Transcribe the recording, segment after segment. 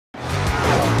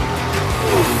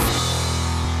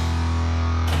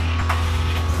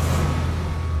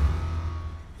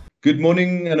Good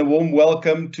morning and a warm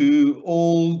welcome to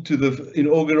all to the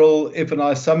inaugural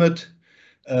F&I Summit,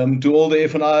 to all the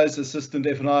F&Is, assistant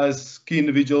F&Is, key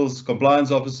individuals,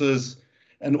 compliance officers,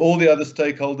 and all the other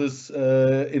stakeholders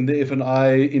in the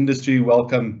F&I industry.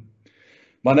 Welcome.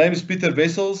 My name is Pieter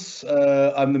Wessels.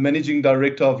 I'm the Managing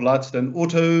Director of Lightstone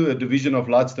Auto, a division of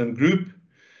Lightstone Group.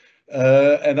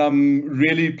 And I'm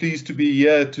really pleased to be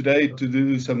here today to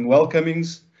do some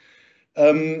welcomings.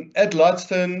 At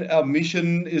Lightstone, our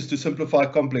mission is to simplify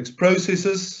complex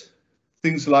processes.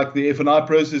 Things like the F&I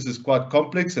process is quite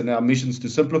complex, and our mission is to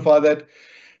simplify that,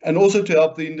 and also to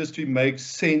help the industry make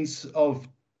sense of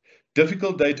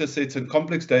difficult data sets and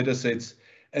complex data sets.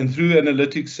 And through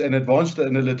analytics and advanced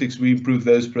analytics, we improve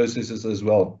those processes as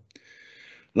well.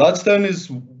 Lightstone is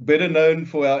better known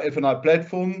for our F&I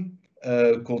platform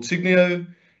called Signio.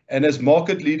 And as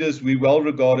market leaders, we're well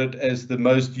regarded as the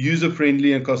most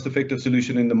user-friendly and cost-effective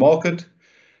solution in the market.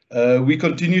 We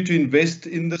continue to invest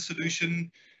in the solution,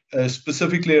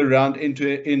 specifically around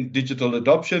end-to-end digital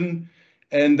adoption.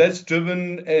 And that's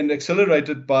driven and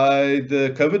accelerated by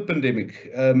the COVID pandemic,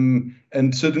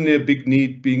 and certainly a big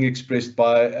need being expressed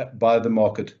by the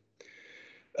market.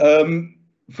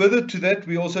 Further to that,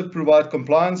 we also provide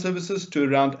compliance services to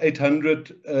around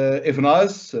 800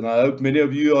 F&Is, and I hope many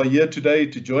of you are here today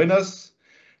to join us.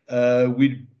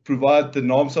 We provide the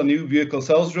NAMSA on new vehicle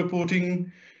sales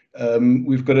reporting.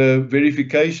 We've got a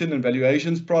verification and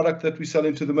valuations product that we sell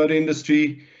into the motor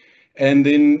industry. And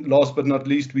then last but not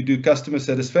least, we do customer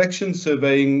satisfaction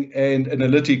surveying and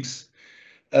analytics,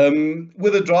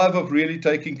 with a drive of really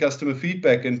taking customer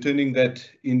feedback and turning that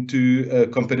into a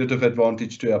competitive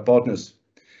advantage to our partners.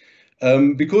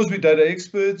 Because we're data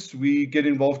experts, we get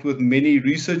involved with many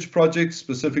research projects,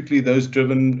 specifically those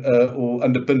driven or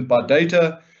underpinned by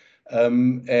data,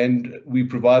 and we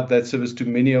provide that service to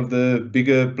many of the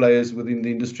bigger players within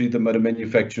the industry, the motor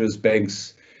manufacturers,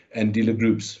 banks, and dealer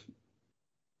groups.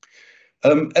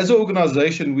 As an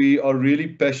organization, we are really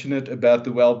passionate about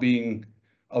the well-being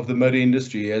of the motor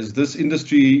industry, as this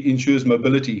industry ensures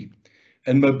mobility.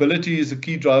 And mobility is a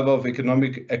key driver of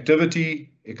economic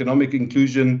activity, economic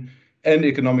inclusion, and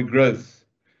economic growth.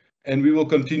 And we will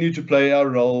continue to play our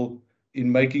role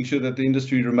in making sure that the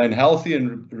industry remain healthy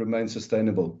and remain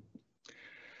sustainable.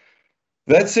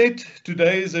 That said,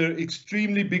 today is an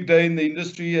extremely big day in the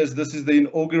industry, as this is the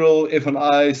inaugural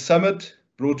F&I Summit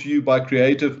brought to you by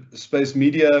Creative Space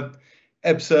Media,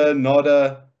 ABSA,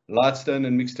 NADA, Lightstone,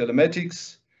 and Mixed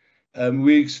Telematics.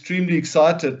 We're extremely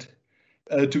excited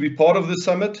to be part of this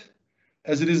summit,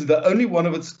 as it is the only one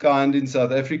of its kind in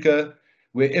South Africa,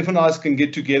 where F&Is can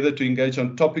get together to engage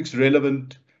on topics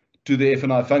relevant to the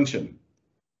F&I function.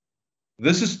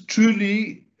 This is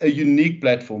truly a unique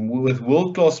platform with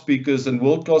world-class speakers and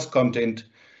world-class content,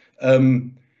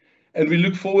 and we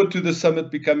look forward to the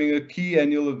summit becoming a key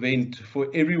annual event for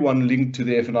everyone linked to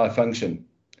the F&I function.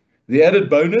 The added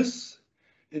bonus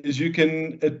is you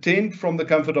can attend from the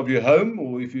comfort of your home,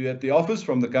 or if you're at the office,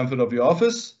 from the comfort of your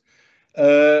office.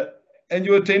 And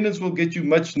your attendance will get you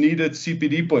much needed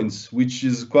CPD points, which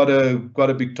is quite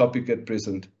a big topic at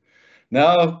present.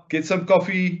 Now, get some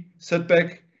coffee, sit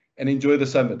back, and enjoy the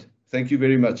summit. Thank you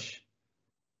very much.